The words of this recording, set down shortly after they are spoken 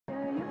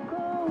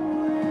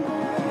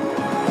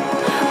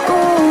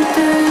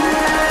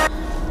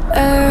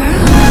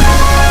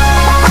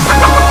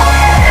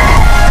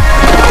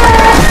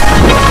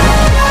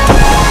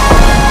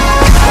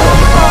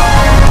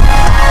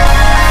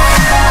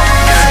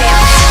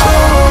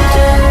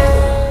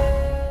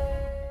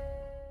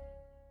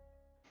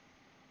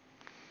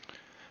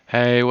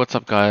Hey, what's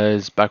up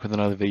guys? Back with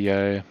another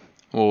video.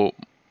 Well,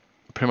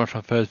 pretty much my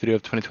first video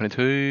of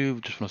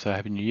 2022. Just want to say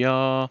Happy New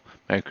Year,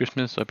 Merry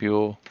Christmas. Hope you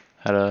all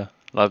had a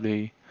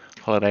lovely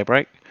holiday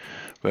break,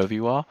 wherever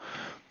you are.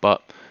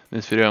 But in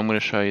this video I'm going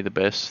to show you the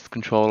best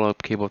controller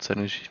keyboard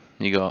settings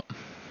you got.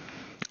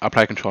 I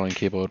play controller and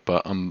keyboard,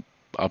 but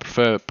I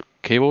prefer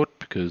keyboard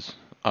because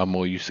I'm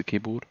more used to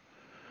keyboard.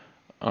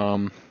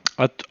 I'm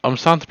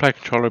starting to play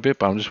controller a bit,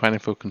 but I'm just waiting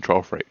for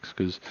control freaks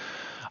because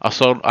I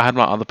had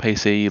my other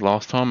PC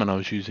last time and I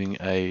was using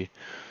a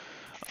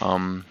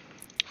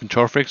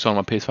control freaks on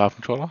my PS5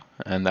 controller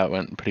and that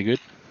went pretty good.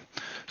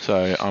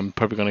 So I'm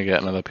probably going to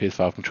get another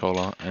PS5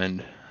 controller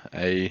and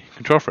a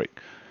control freak.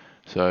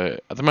 So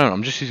at the moment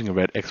I'm just using a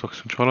red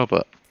Xbox controller,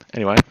 but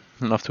anyway,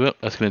 enough to it.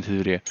 Let's get into the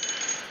video.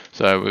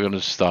 So we're going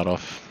to start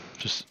off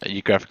just at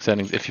your graphic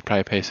settings. If you play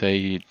a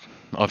PC, you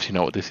obviously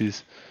know what this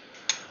is.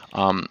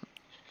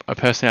 I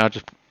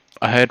personally,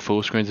 I heard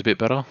full screen's a bit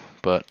better,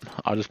 but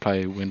I just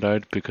play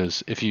windowed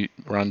because if you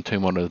run two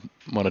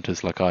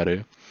monitors like I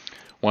do,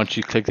 once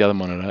you click the other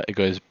monitor, it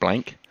goes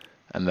blank,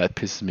 and that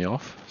pisses me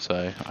off.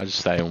 So I just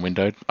stay on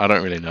windowed. I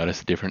don't really notice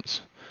the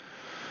difference.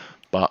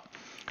 But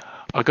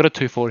I got a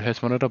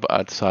 240Hz monitor, but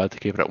I decided to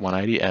keep it at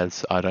 180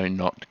 as I do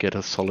not get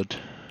a solid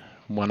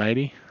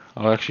 180.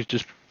 I'll actually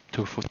just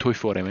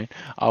 240. I mean,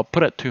 I'll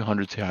put it at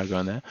 200 to see how I go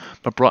in there.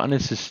 My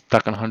brightness is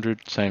stuck on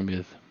 100. Same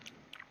with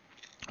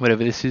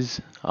whatever this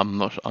is. I'm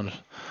not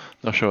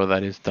sure what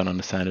that is. Don't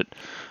understand it.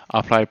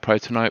 I play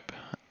Protonope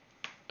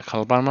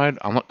colorblind mode.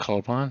 I'm not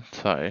colorblind,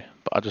 so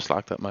but I just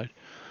like that mode.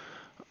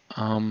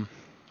 My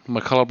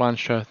colorblind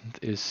strength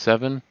is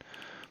 7.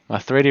 My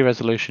 3D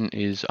resolution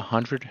is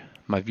 100.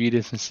 My view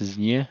distance is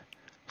near.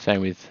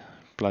 Same with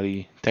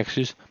bloody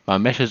textures. My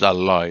meshes are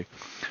low.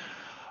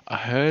 I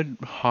heard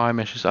high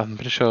meshes. I'm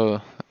pretty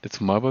sure it's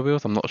mobile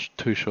builds. I'm not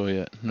too sure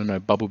yet. No,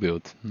 bubble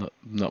builds,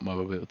 not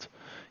mobile builds.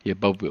 Yeah,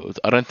 bubble builds.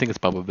 I don't think it's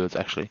bubble builds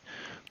actually,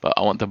 but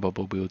I want the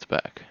bubble builds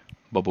back.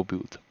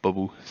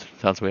 Bubble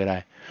sounds weird,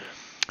 eh?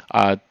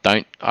 I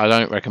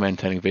don't recommend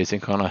turning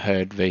VSync on. I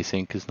heard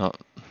VSync is not.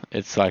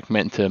 It's like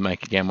meant to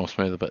make a game more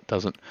smoother, but it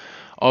doesn't.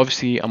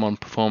 Obviously, I'm on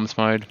performance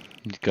mode.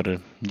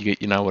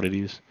 You know what it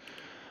is.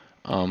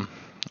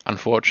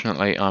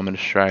 Unfortunately, I'm in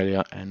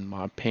Australia and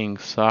my ping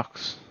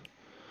sucks.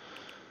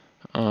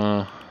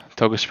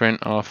 Toggle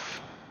sprint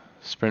off,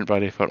 sprint by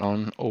default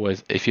on.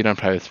 Always, if you don't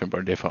play with sprint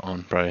by default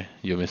on, bro,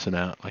 you're missing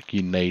out. Like,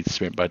 you need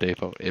sprint by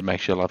default. It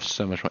makes your life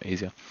so much more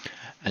easier.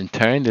 And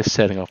turn this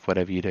setting off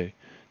whatever you do.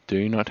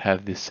 Do not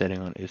have this setting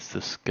on. It's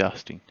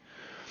disgusting.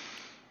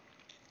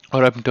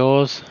 Auto open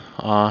doors.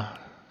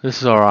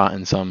 This is alright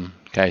in some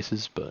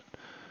cases, but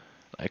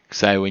like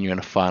say when you're in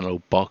a fine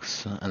little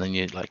box and then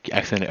you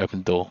accidentally open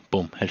the door,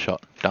 boom,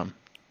 headshot, done.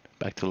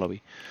 Back to the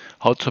lobby.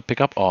 Hold to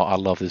pick up. Oh, I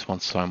love this one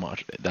so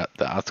much. That's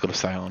got to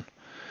stay on.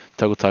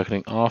 Toggle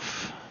targeting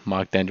off.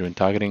 Mark danger and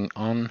targeting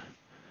on.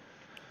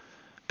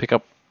 Pick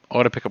up.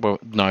 Auto pick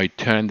up. No,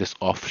 turn this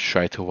off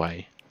straight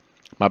away.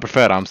 My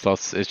preferred arm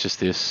slots is just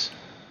this.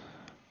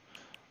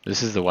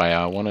 This is the way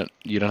I want it.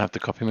 You don't have to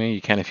copy me.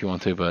 You can if you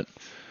want to, but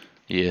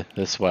yeah,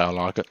 that's the way I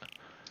like it.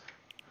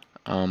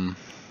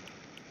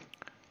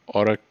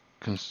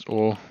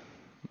 Or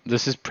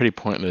this is pretty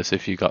pointless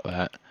if you got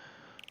that,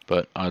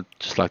 but I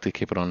just like to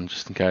keep it on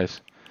just in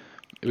case.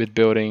 With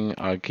building,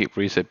 I keep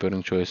reset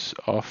building choice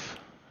off.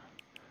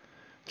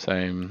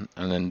 Same,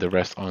 and then the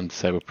rest on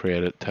disable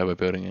pre-edit, turbo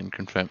building, and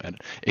confirm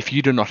edit. If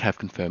you do not have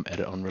confirm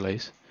edit on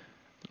release,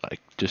 like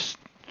just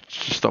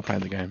stop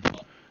playing the game.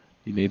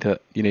 You need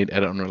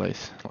edit on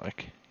release.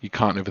 Like, you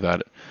can't live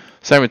without it.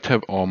 Same with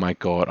turbo. Oh my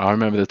god, I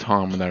remember the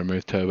time when they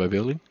removed turbo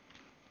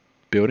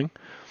building.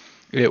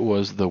 It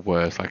was the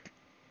worst. Like,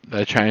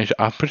 they changed.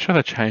 I'm pretty sure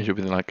they changed it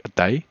within like a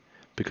day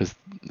because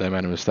they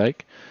made a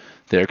mistake.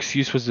 Their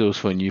excuse was it was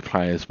for new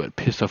players, but it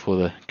pissed off all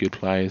the good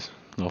players.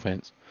 No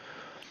offense.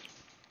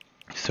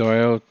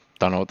 Sorry,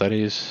 don't know what that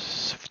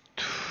is.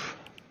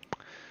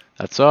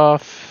 That's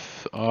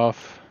off. I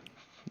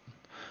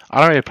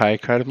don't really play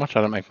creative much.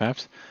 I don't make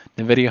maps.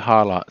 NVIDIA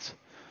highlights.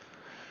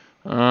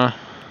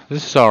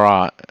 This is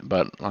alright,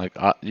 but like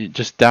you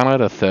just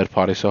download a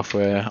third-party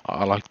software.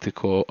 I like to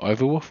call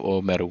Overwolf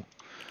or Metal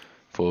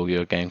for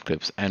your game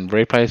clips, and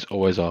replays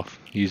always off.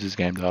 Uses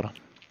game data.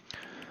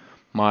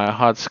 My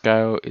hard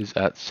scale is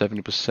at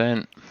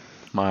 70%.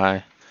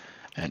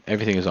 And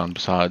everything is on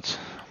besides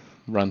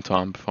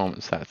runtime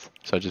performance stats.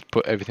 So just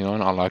put everything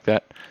on. I like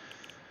that.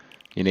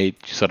 You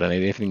sort of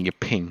need everything. Your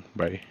ping,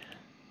 bro.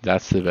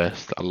 That's the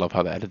best. I love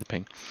how they added the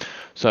ping.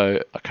 So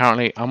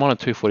currently I'm on a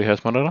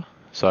 240Hz monitor.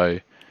 So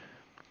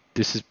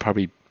this is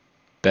probably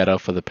better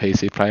for the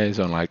PC players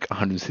on like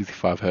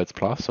 165Hz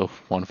plus or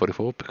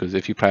 144, because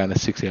if you play on a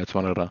 60Hz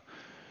monitor,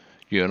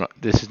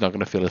 this is not going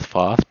to feel as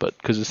fast, but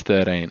because it's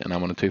 13 and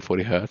I'm on a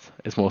 240Hz,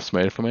 it's more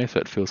smooth for me, so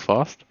it feels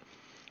fast.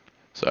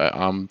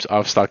 So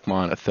I've stuck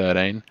mine at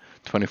 13,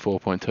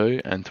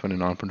 24.2 and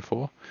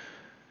 29.4.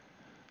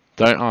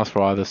 Don't ask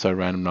for either, so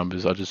random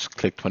numbers. I just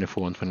clicked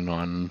 24 and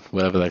 29,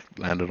 whatever they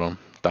landed on,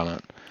 done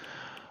it.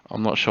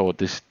 I'm not sure what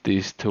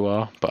these two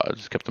are, but I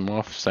just kept them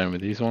off. Same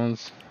with these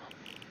ones.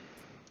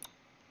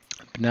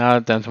 now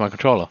down to my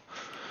controller.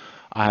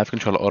 I have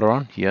controller auto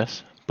on,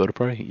 yes. Builder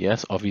Pro,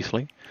 yes,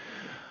 obviously.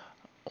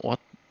 What?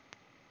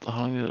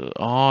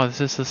 Oh,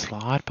 this is the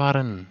slide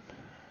button.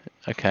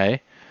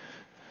 Okay.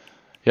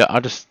 Yeah, I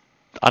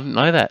didn't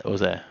know that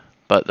was there.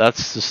 But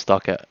that's just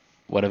stuck at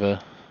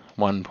whatever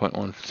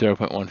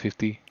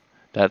 0.150.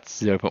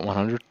 That's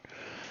 0.100.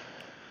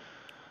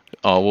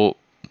 Oh well,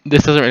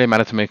 this doesn't really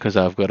matter to me because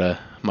I've got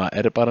my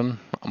edit button.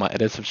 My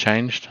edits have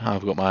changed.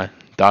 I've got my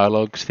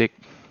dialogue stick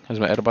as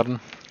my edit button.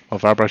 My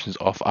vibration's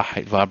off. I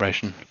hate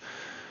vibration.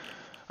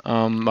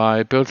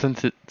 My build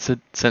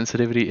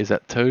sensitivity is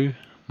at 2.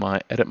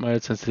 My edit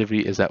mode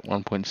sensitivity is at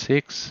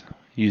 1.6.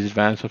 Use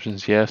advanced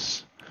options,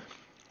 yes.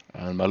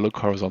 And my look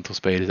horizontal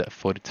speed is at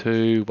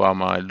 42, while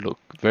my look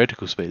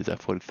vertical speed is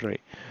at 43.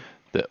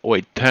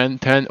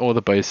 Turn all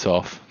the boosts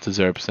off to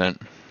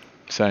 0%.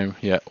 Same,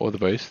 yeah, all the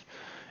boosts.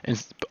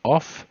 It's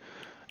off.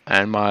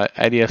 And my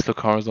ADS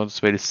look horizontal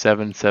speed is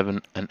 7,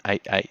 7, and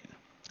 8, 8.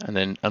 And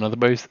then another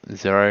boost,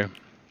 0.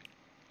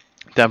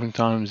 Damping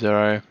time,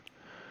 0.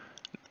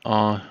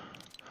 I'm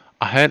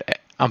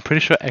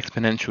pretty sure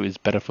exponential is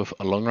better for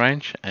a long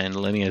range, and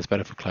linear is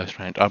better for close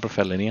range. I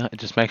prefer linear. It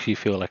just makes you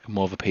feel like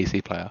more of a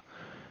PC player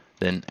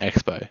than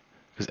Expo,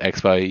 because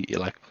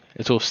Expo,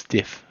 it's all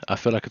stiff. I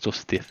feel like it's all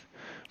stiff,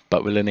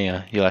 but with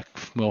linear, you're like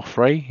more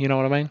free. You know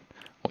what I mean?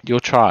 You'll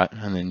try it,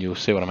 and then you'll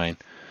see what I mean.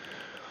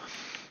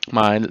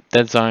 My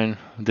dead zone,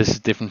 this is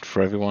different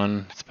for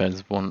everyone. It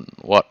depends on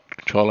what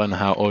controller and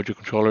how old your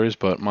controller is,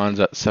 but mine's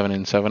at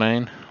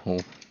 1717. Well,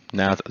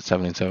 now it's at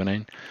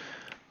 1717.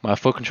 My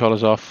full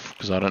controller's off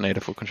because I don't need a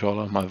full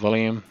controller. My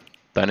volume,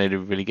 don't need to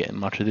really get in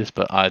much of this,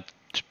 but I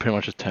pretty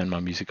much just turned my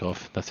music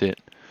off. That's it.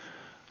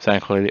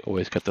 Sound quality,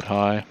 always kept it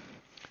high.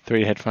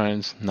 3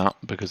 headphones, nah,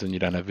 because then you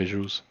don't have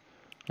visuals.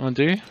 Oh,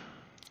 do you?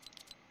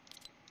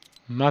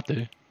 Might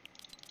do.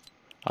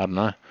 I don't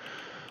know.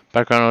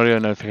 Background audio,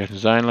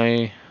 notifications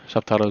only.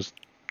 Subtitles,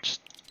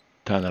 just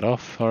turn that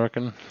off, I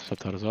reckon.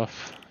 Subtitles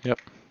off. Yep.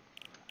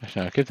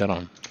 Actually, no, keep that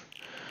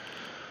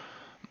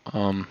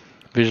on.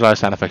 Visualize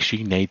sound effects.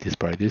 You need this,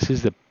 bro. This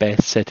is the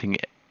best setting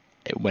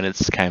when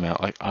it's came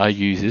out. Like, I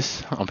use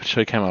this. I'm pretty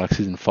sure it came out like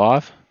season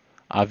 5.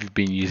 I've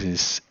been using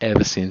this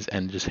ever since,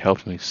 and it just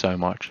helped me so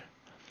much.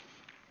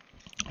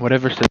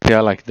 Whatever set you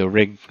are, like the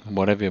rig,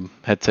 whatever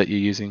headset you're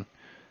using,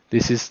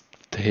 this is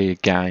to hear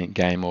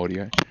game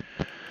audio.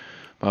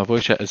 My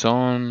voice chat is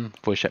on.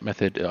 Voice chat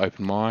method,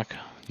 open mic.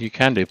 You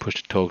can do push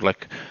to talk.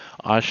 Like,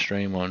 I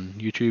stream on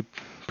YouTube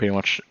pretty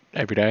much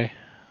every day,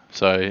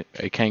 so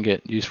it can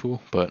get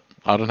useful, but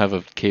I don't have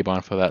a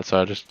keybind for that,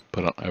 so I just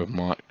put on open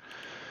mic.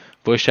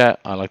 Voice chat,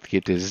 I like to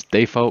keep this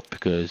default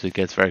because it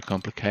gets very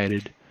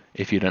complicated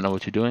if you don't know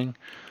what you're doing.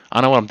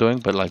 I know what I'm doing,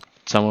 but like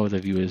some of the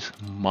viewers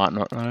might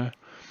not know.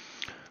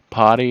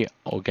 Party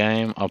or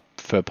game, I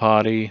prefer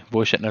party.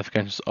 Voice chat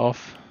notifications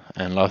off,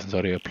 and license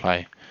audio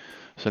play.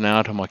 So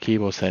now to my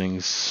keyboard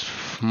settings.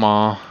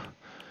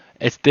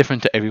 It's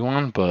different to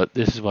everyone, but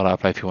this is what I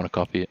play if you want to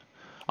copy it.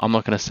 I'm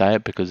not going to say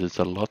it because it's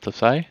a lot to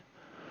say,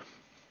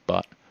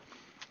 but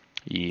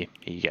yeah,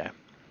 here you go.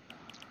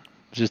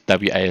 It's just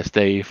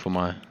WASD for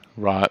my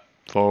right,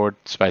 forward,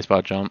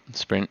 spacebar, jump,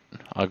 sprint.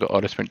 I got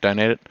auto sprint, don't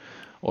need it.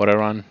 Auto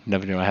run,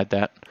 never knew I had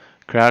that.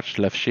 Crouch,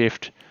 left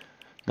shift.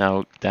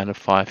 Now down to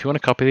 5. If you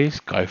want to copy these,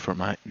 go for it,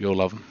 mate. You'll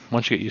love them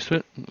once you get used to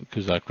it.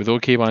 Because like with all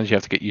keybinds, you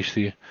have to get used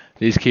to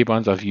these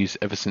keybinds. I've used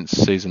ever since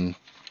season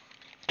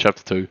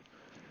chapter 2.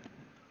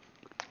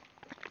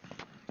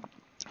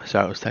 So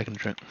I was taking a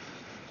drink.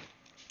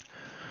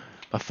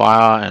 My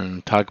fire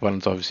and target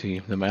buttons, obviously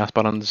the mouse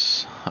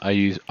buttons. I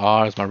use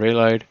R as my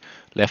reload,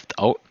 left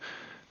alt.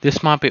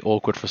 This might be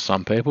awkward for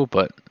some people,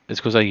 but it's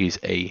because I use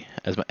E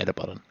as my edit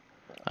button.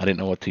 I didn't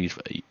know what to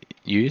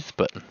use,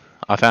 but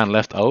I found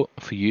left alt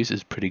for use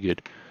is pretty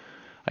good.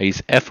 I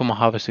use F for my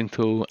harvesting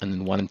tool, and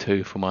then 1 and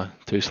 2 for my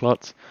 2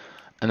 slots.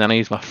 And then I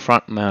use my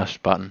front mouse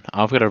button.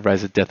 I've got a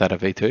Razer deathadder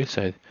V2,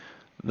 so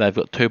they've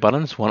got 2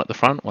 buttons, one at the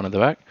front, one at the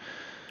back.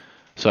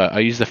 So I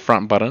use the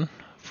front button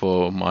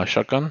for my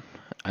shotgun,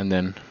 and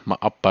then my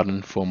up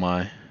button for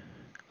my...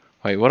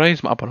 Wait, what do I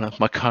use my up button?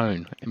 My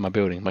cone in my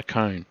building, my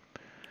cone.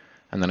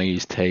 And then I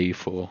use T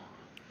for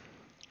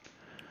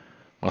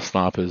my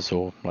snipers,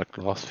 or like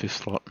the last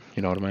 5th slot,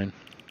 you know what I mean?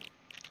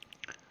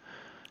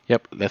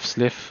 Yep,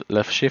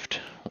 left shift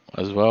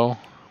as well.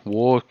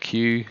 War,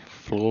 Q,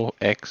 floor,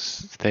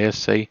 X, stairs,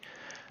 C.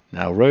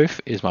 Now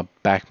roof is my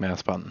back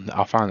mouse button.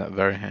 I find that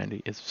very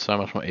handy. It's so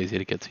much more easier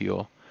to get to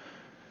your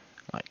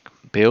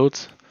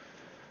builds.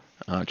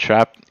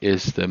 Trap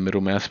is the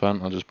middle mouse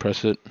button. I'll just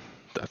press it.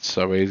 That's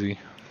so easy.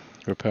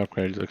 Repair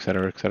upgrades,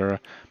 etc., etc.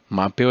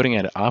 My building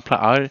edit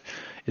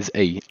is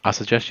E. I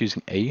suggest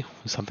using E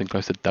with something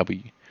close to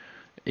W.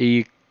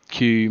 E,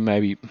 Q,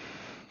 maybe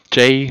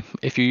G.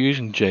 If you're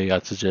using G,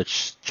 I'd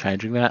suggest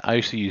changing that. I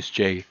used to use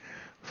G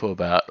for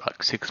about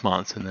like 6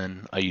 months, and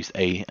then I used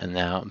E, and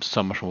now I'm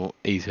so much more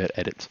easier at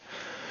edits.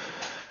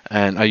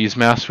 And I use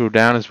mouse wheel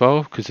down as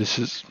well, because this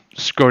is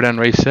scroll down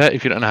reset.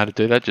 If you don't know how to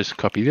do that, just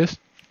copy this.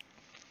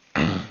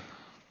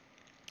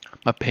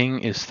 My ping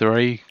is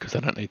 3, because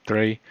I don't need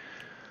 3.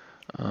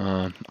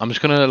 I'm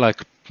just gonna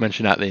like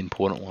mention out the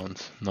important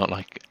ones, not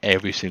like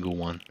every single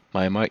one.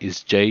 My emote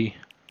is G.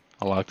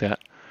 I like that.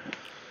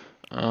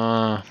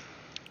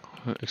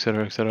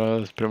 Etc.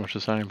 etc. It's pretty much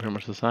the same. Pretty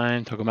much the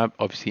same. Toggle map,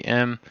 obviously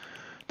M.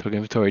 Toggle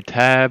inventory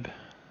tab.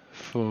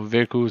 For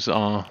vehicles,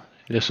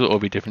 this will all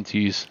be different to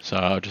use, so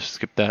I'll just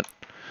skip that.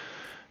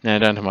 Now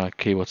down to my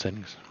keyboard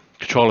settings,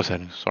 controller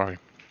settings. Sorry.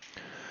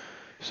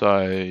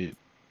 So,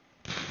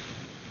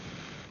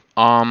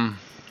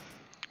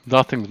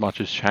 nothing much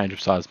has changed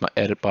besides my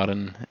edit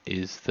button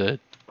is the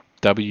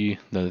W,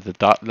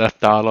 the left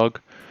dialogue.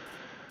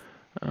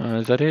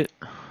 Is that it?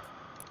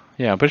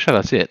 Yeah, I'm pretty sure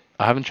that's it.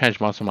 I haven't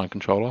changed much on my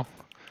controller.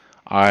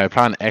 I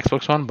play an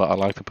Xbox one, but I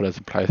like to put it as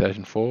a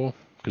PlayStation 4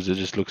 because it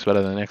just looks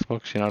better than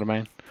Xbox. You know what I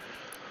mean?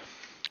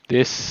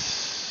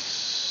 This.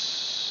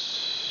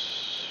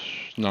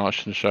 No, I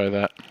shouldn't show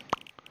that.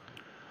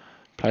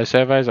 Play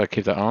surveys, I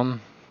keep that on.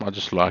 I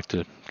just like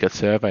to get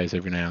surveys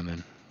every now and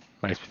then.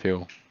 Makes me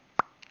feel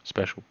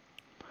special.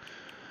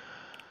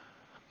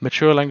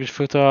 Mature language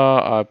filter,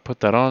 I put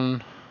that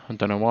on. I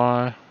don't know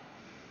why.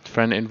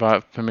 Friend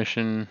invite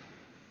permission.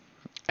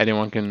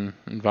 Anyone can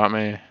invite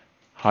me.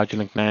 Hide your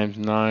link names,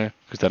 no,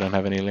 because I don't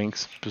have any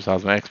links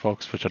besides my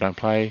Xbox, which I don't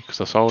play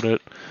because I sold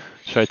it.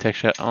 Show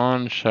text chat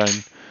on. Show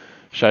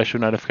social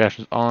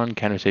notifications on.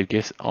 Can receive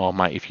gifts. Oh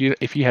mate, if you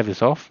have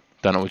this off,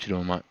 don't know what you're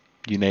doing, mate.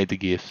 You need the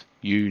gifts.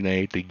 You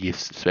need the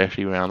gifts,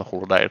 especially around the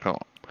holiday time.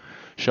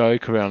 Show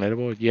career on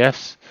leaderboard,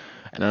 yes.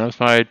 Anonymous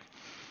mode.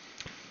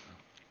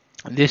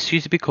 This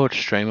used to be called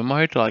streamer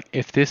mode. Like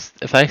if they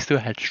still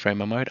had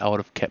streamer mode, I would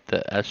have kept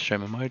it as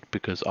streamer mode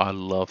because I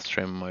love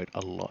streamer mode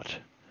a lot.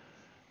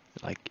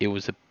 Like it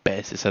was the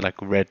best. It said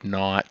like Red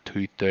Knight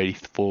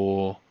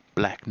 234,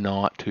 Black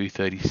Knight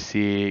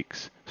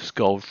 236,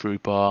 Skull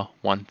Trooper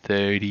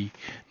 130.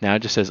 Now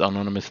it just says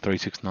Anonymous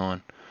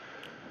 369.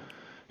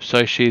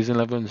 So she's in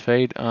Level's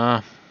feed.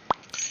 Yeah.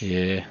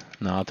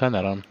 No, I'll turn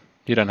that on.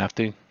 You don't have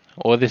to.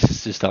 Or this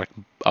is just like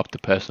up to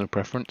personal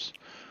preference.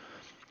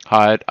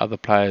 Hide other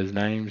players'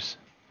 names.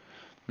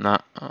 Nah.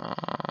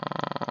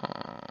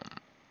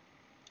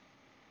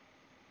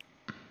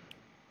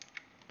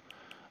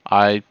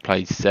 I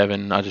played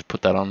 7. I just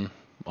put that on,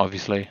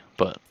 obviously,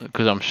 but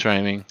because I'm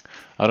streaming,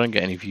 I don't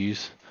get any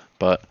views.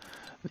 But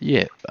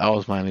yeah, that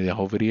was mainly the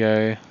whole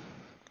video.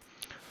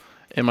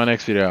 In my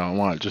next video, I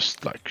might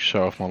just like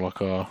show off my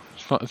locker.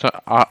 It's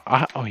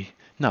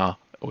not.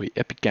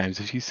 Epic Games.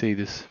 If you see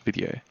this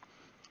video,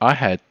 I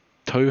had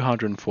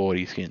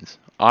 240 skins.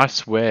 I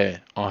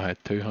swear I had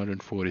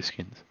 240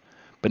 skins,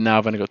 but now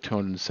I've only got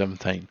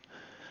 217.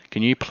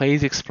 Can you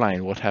please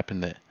explain what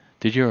happened there?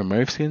 Did you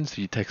remove skins?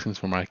 Did you take skins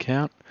from my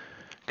account?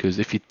 Because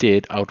if you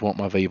did, I would want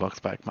my V-Bucks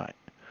back, mate.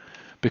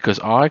 Because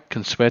I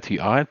can swear to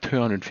you, I had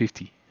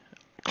 250.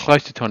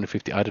 Close to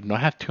 250. I did not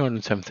have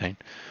 217.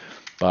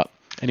 But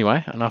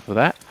anyway, enough of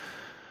that.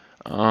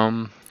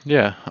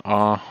 Yeah,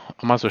 I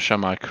might as well show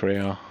my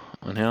career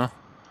on here.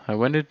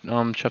 When did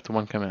chapter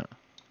 1 come out?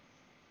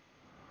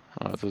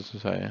 Oh, it doesn't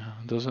say,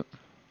 does it?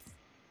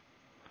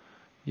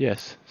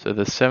 Yes, so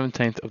the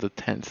 17th of the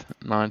 10th,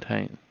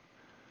 19.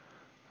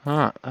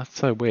 Ah, that's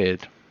so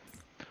weird.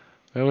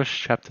 Where was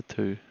chapter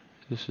 2?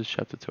 This is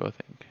chapter 2, I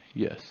think.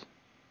 Yes.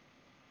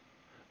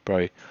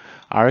 Bro,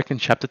 I reckon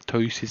chapter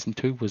 2, season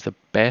 2 was the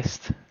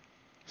best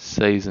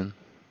season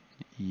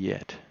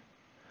yet.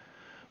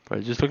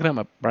 Bro, just looking at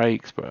my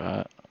breaks,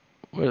 bro.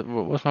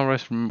 What's my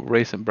most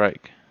recent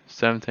break?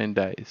 17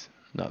 days.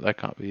 No, that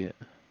can't be it.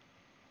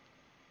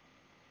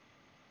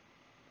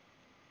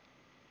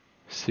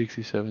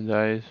 67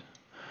 days.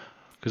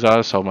 Because I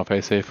sold my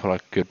PC for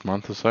like a good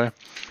month or so.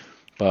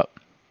 But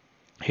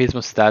here's my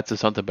stats.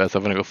 It's not the best.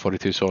 I've only got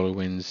 42 solo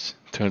wins,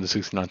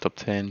 269 top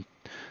 10,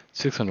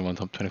 601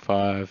 top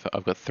 25.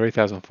 I've got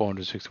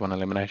 3,461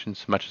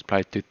 eliminations. Matches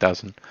played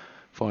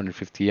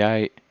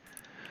 2,458.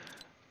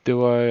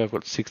 Duo, I've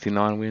got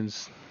 69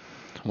 wins.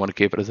 I want to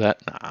keep it as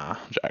that? Nah, I'm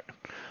joking.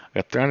 I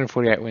got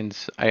 348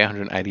 wins,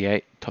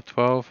 888 top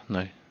 12.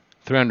 No,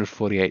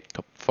 348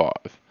 top 5.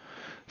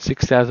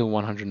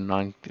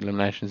 6,109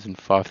 eliminations and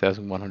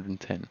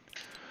 5,110.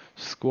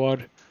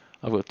 Squad,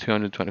 I've got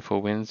 224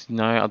 wins.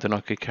 No, I did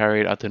not get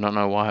carried. I do not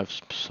know why I have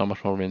so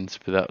much more wins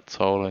without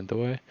solo and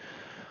duo.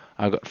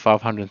 I've got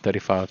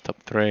 535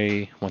 top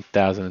 3,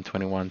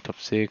 1,021 top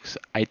 6,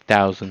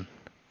 8,000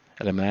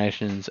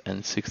 eliminations,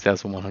 and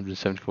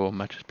 6,174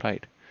 matches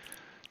played.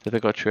 Did they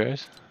got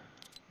trios?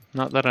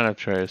 No, they don't have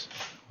trios.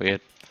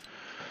 Weird.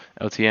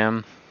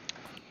 LTM.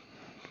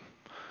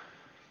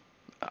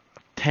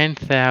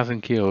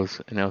 10,000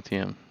 kills in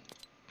LTM.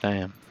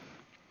 Damn.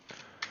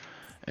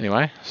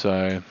 Anyway,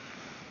 so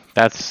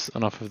that's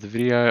enough of the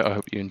video. I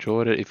hope you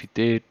enjoyed it. If you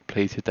did,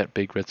 please hit that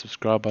big red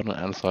subscribe button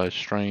and I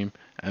stream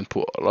and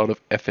put a lot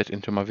of effort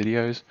into my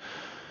videos.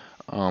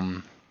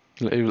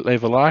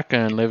 Leave a like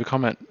and leave a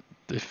comment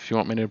if you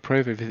want me to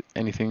improve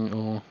anything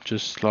or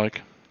just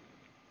like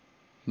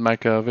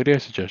make a video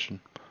suggestion.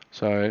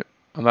 So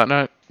on that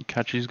note,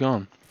 catch you's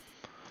gone.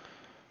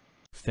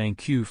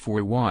 Thank you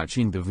for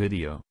watching the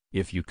video.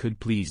 If you could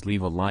please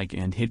leave a like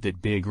and hit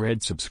that big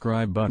red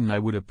subscribe button, I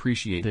would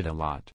appreciate it a lot.